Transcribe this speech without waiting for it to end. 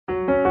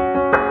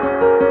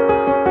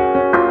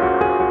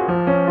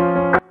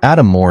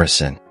Adam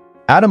Morrison.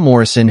 Adam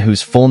Morrison,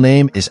 whose full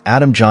name is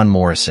Adam John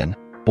Morrison,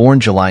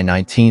 born July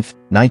 19,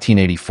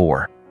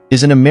 1984,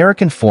 is an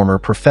American former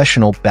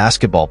professional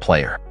basketball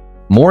player.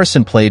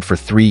 Morrison played for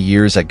 3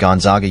 years at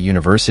Gonzaga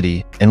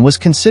University and was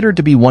considered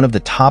to be one of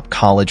the top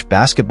college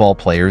basketball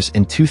players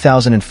in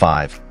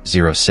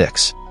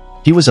 2005-06.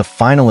 He was a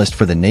finalist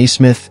for the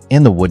Naismith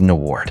and the Wooden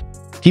Award.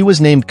 He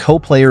was named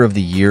Co-Player of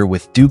the Year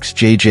with Duke's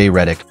J.J.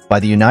 Redick by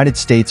the United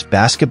States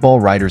Basketball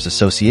Writers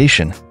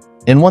Association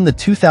and won the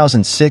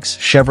 2006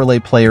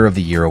 Chevrolet Player of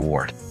the Year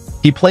award.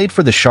 He played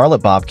for the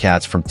Charlotte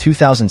Bobcats from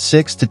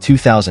 2006 to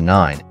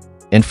 2009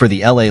 and for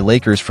the LA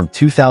Lakers from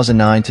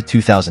 2009 to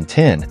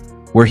 2010,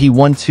 where he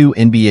won 2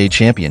 NBA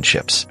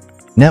championships.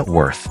 Net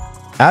worth.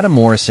 Adam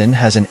Morrison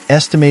has an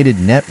estimated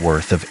net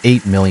worth of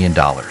 $8 million.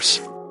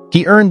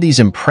 He earned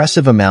these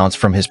impressive amounts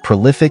from his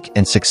prolific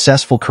and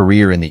successful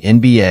career in the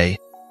NBA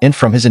and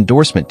from his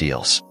endorsement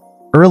deals.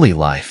 Early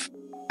life.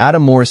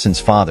 Adam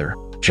Morrison's father,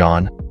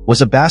 John, was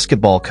a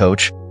basketball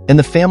coach, and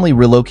the family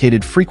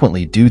relocated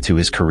frequently due to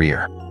his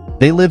career.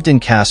 They lived in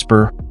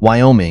Casper,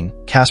 Wyoming,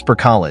 Casper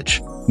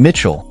College,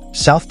 Mitchell,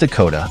 South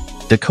Dakota,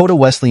 Dakota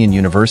Wesleyan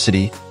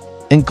University,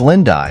 and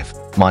Glendive,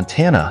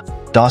 Montana,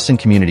 Dawson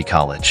Community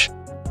College.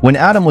 When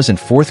Adam was in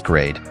 4th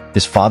grade,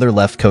 his father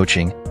left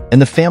coaching,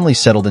 and the family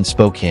settled in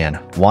Spokane,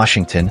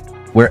 Washington,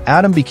 where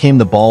Adam became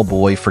the ball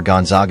boy for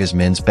Gonzaga's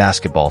men's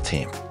basketball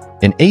team.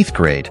 In 8th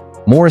grade,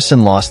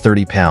 Morrison lost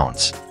 30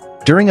 pounds.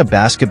 During a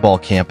basketball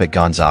camp at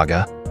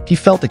Gonzaga, he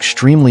felt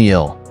extremely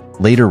ill,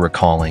 later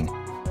recalling,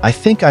 "I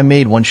think I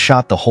made one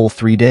shot the whole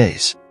 3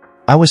 days.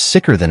 I was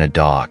sicker than a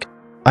dog.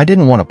 I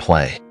didn't want to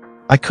play.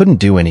 I couldn't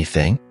do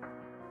anything."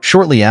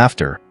 Shortly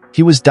after,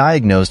 he was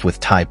diagnosed with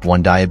type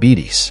 1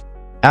 diabetes.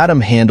 Adam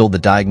handled the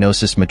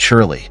diagnosis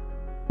maturely.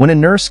 When a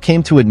nurse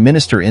came to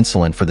administer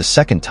insulin for the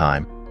second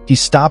time, he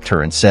stopped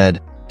her and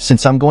said,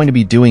 "Since I'm going to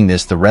be doing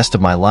this the rest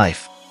of my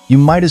life, you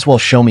might as well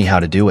show me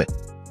how to do it."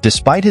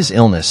 Despite his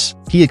illness,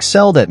 he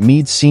excelled at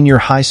Meade Senior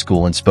High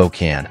School in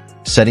Spokane,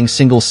 setting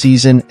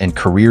single-season and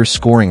career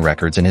scoring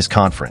records in his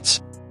conference.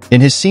 In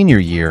his senior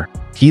year,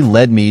 he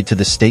led Meade to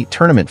the state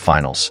tournament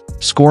finals,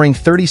 scoring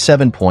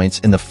 37 points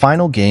in the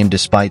final game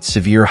despite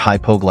severe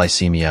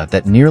hypoglycemia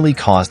that nearly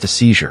caused a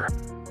seizure.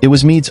 It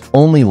was Meade's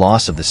only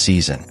loss of the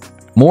season.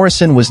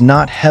 Morrison was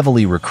not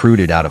heavily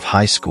recruited out of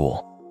high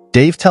school.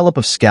 Dave Telep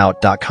of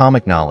Scout.com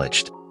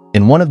acknowledged,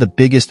 "In one of the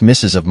biggest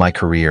misses of my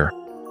career,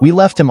 we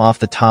left him off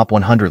the top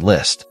 100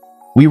 list.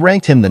 We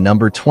ranked him the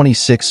number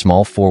 26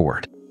 small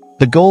forward.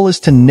 The goal is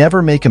to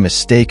never make a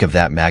mistake of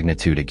that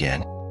magnitude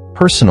again."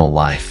 Personal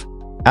life.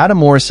 Adam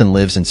Morrison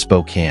lives in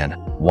Spokane,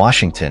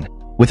 Washington,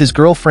 with his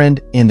girlfriend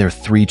and their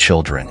 3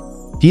 children.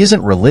 He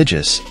isn't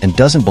religious and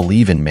doesn't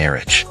believe in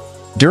marriage.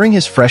 During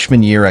his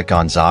freshman year at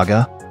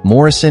Gonzaga,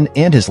 Morrison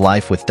and his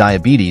life with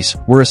diabetes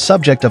were a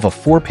subject of a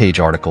 4-page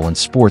article in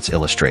Sports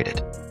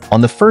Illustrated.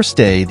 On the first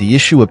day the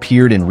issue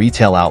appeared in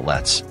retail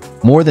outlets,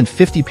 more than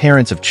 50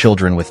 parents of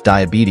children with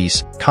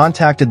diabetes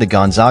contacted the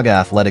Gonzaga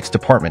Athletics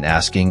Department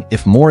asking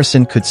if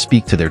Morrison could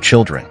speak to their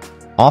children.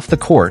 Off the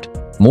court,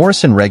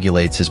 Morrison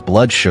regulates his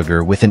blood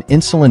sugar with an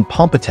insulin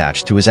pump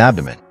attached to his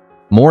abdomen.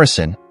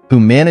 Morrison,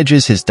 who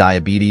manages his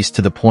diabetes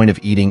to the point of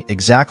eating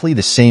exactly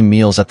the same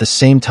meals at the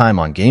same time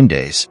on game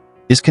days,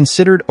 is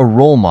considered a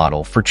role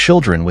model for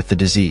children with the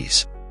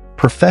disease.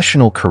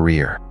 Professional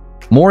career.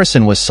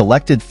 Morrison was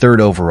selected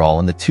 3rd overall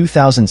in the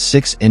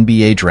 2006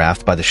 NBA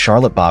draft by the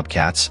Charlotte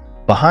Bobcats,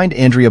 behind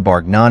Andrea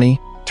Bargnani,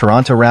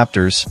 Toronto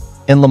Raptors,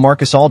 and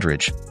LaMarcus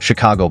Aldridge,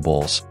 Chicago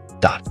Bulls.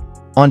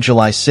 On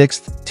July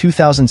 6,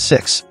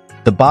 2006,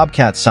 the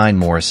Bobcats signed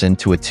Morrison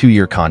to a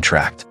 2-year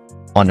contract.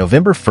 On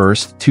November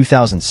 1,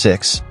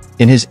 2006,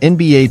 in his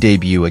NBA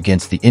debut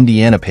against the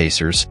Indiana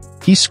Pacers,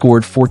 he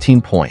scored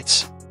 14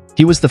 points.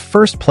 He was the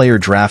first player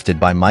drafted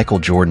by Michael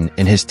Jordan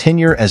in his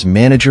tenure as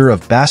manager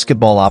of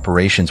basketball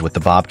operations with the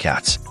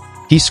Bobcats.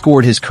 He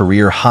scored his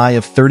career high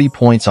of 30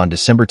 points on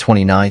December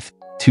 29,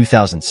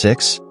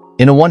 2006,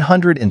 in a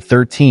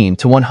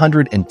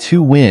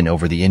 113-102 win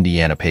over the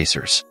Indiana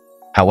Pacers.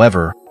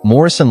 However,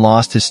 Morrison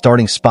lost his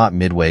starting spot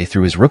midway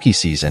through his rookie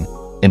season,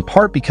 in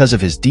part because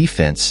of his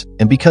defense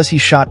and because he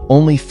shot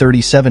only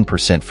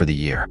 37% for the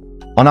year.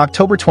 On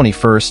October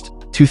 21,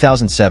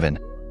 2007,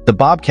 the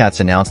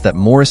Bobcats announced that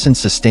Morrison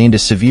sustained a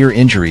severe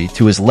injury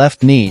to his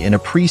left knee in a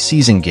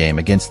preseason game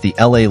against the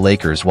LA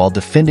Lakers while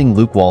defending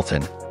Luke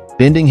Walton,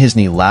 bending his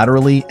knee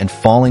laterally and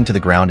falling to the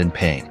ground in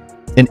pain.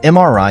 An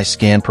MRI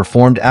scan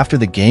performed after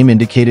the game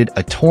indicated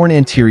a torn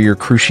anterior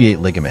cruciate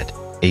ligament,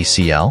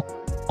 ACL.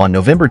 On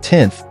November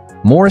 10,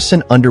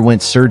 Morrison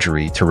underwent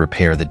surgery to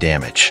repair the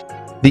damage.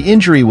 The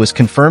injury was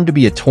confirmed to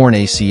be a torn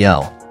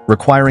ACL,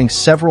 requiring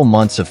several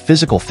months of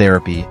physical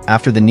therapy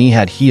after the knee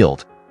had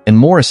healed, and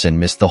Morrison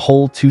missed the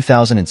whole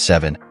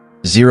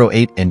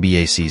 2007-08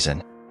 NBA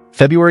season.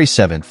 February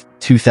 7,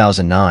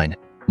 2009,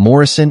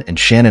 Morrison and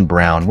Shannon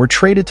Brown were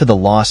traded to the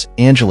Los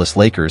Angeles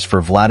Lakers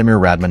for Vladimir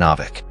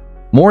Radmanovic.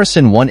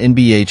 Morrison won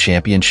NBA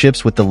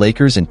championships with the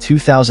Lakers in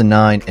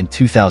 2009 and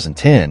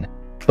 2010,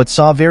 but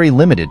saw very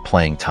limited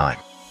playing time.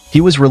 He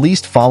was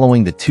released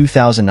following the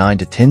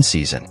 2009-10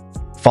 season.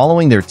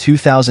 Following their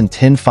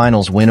 2010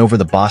 finals win over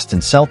the Boston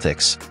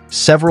Celtics,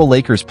 several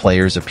Lakers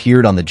players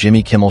appeared on the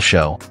Jimmy Kimmel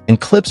Show,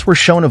 and clips were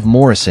shown of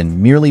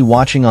Morrison merely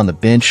watching on the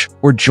bench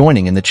or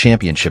joining in the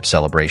championship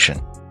celebration.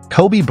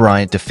 Kobe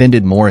Bryant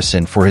defended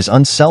Morrison for his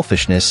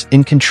unselfishness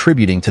in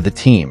contributing to the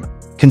team,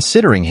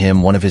 considering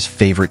him one of his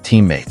favorite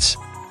teammates.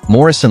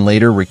 Morrison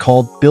later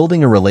recalled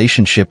building a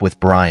relationship with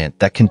Bryant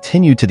that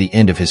continued to the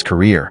end of his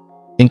career,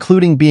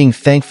 including being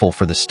thankful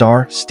for the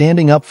star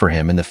standing up for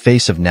him in the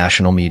face of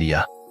national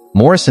media.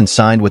 Morrison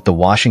signed with the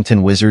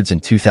Washington Wizards in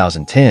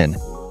 2010,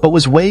 but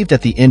was waived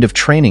at the end of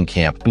training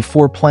camp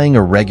before playing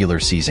a regular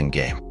season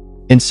game.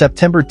 In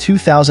September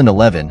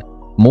 2011,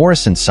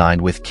 Morrison signed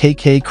with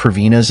KK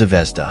Crvena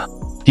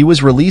Zvezda. He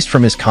was released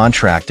from his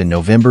contract in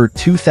November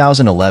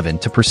 2011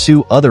 to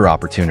pursue other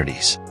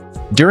opportunities.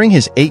 During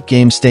his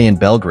 8-game stay in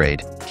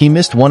Belgrade, he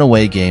missed one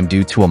away game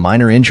due to a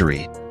minor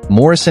injury.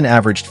 Morrison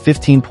averaged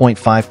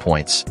 15.5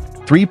 points,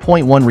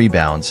 3.1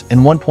 rebounds,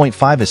 and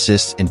 1.5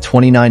 assists in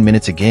 29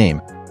 minutes a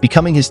game,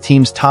 becoming his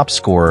team's top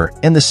scorer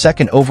and the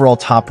second overall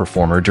top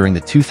performer during the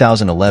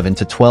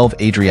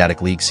 2011-12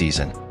 Adriatic League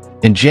season.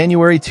 In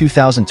January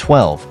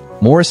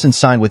 2012, Morrison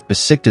signed with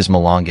Besiktas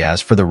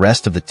Malangaz for the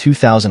rest of the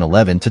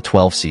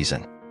 2011-12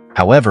 season.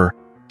 However,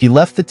 he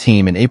left the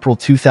team in April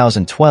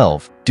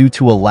 2012 due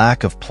to a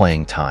lack of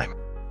playing time.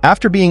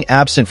 After being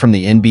absent from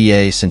the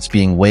NBA since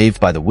being waived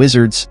by the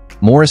Wizards,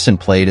 Morrison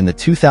played in the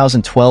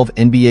 2012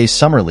 NBA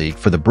Summer League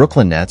for the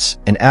Brooklyn Nets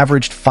and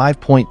averaged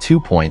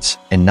 5.2 points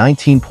and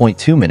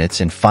 19.2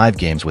 minutes in 5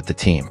 games with the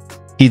team.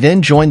 He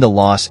then joined the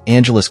Los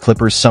Angeles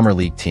Clippers Summer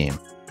League team,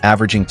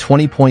 averaging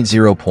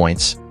 20.0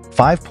 points,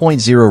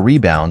 5.0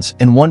 rebounds,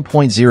 and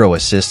 1.0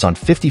 assists on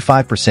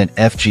 55%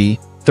 FG,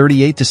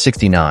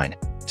 38-69,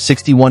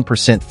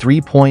 61%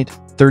 3-point,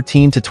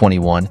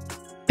 13-21,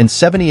 and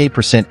 78%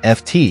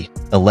 FT,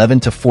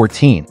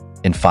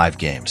 11-14, in 5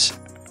 games.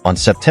 On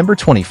September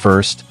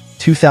 21,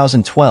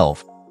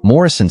 2012,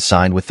 Morrison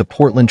signed with the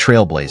Portland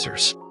Trail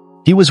Blazers.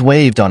 He was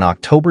waived on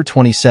October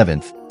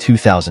 27,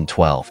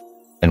 2012.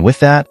 And with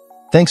that,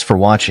 thanks for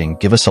watching.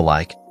 Give us a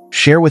like,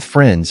 share with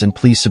friends, and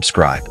please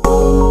subscribe.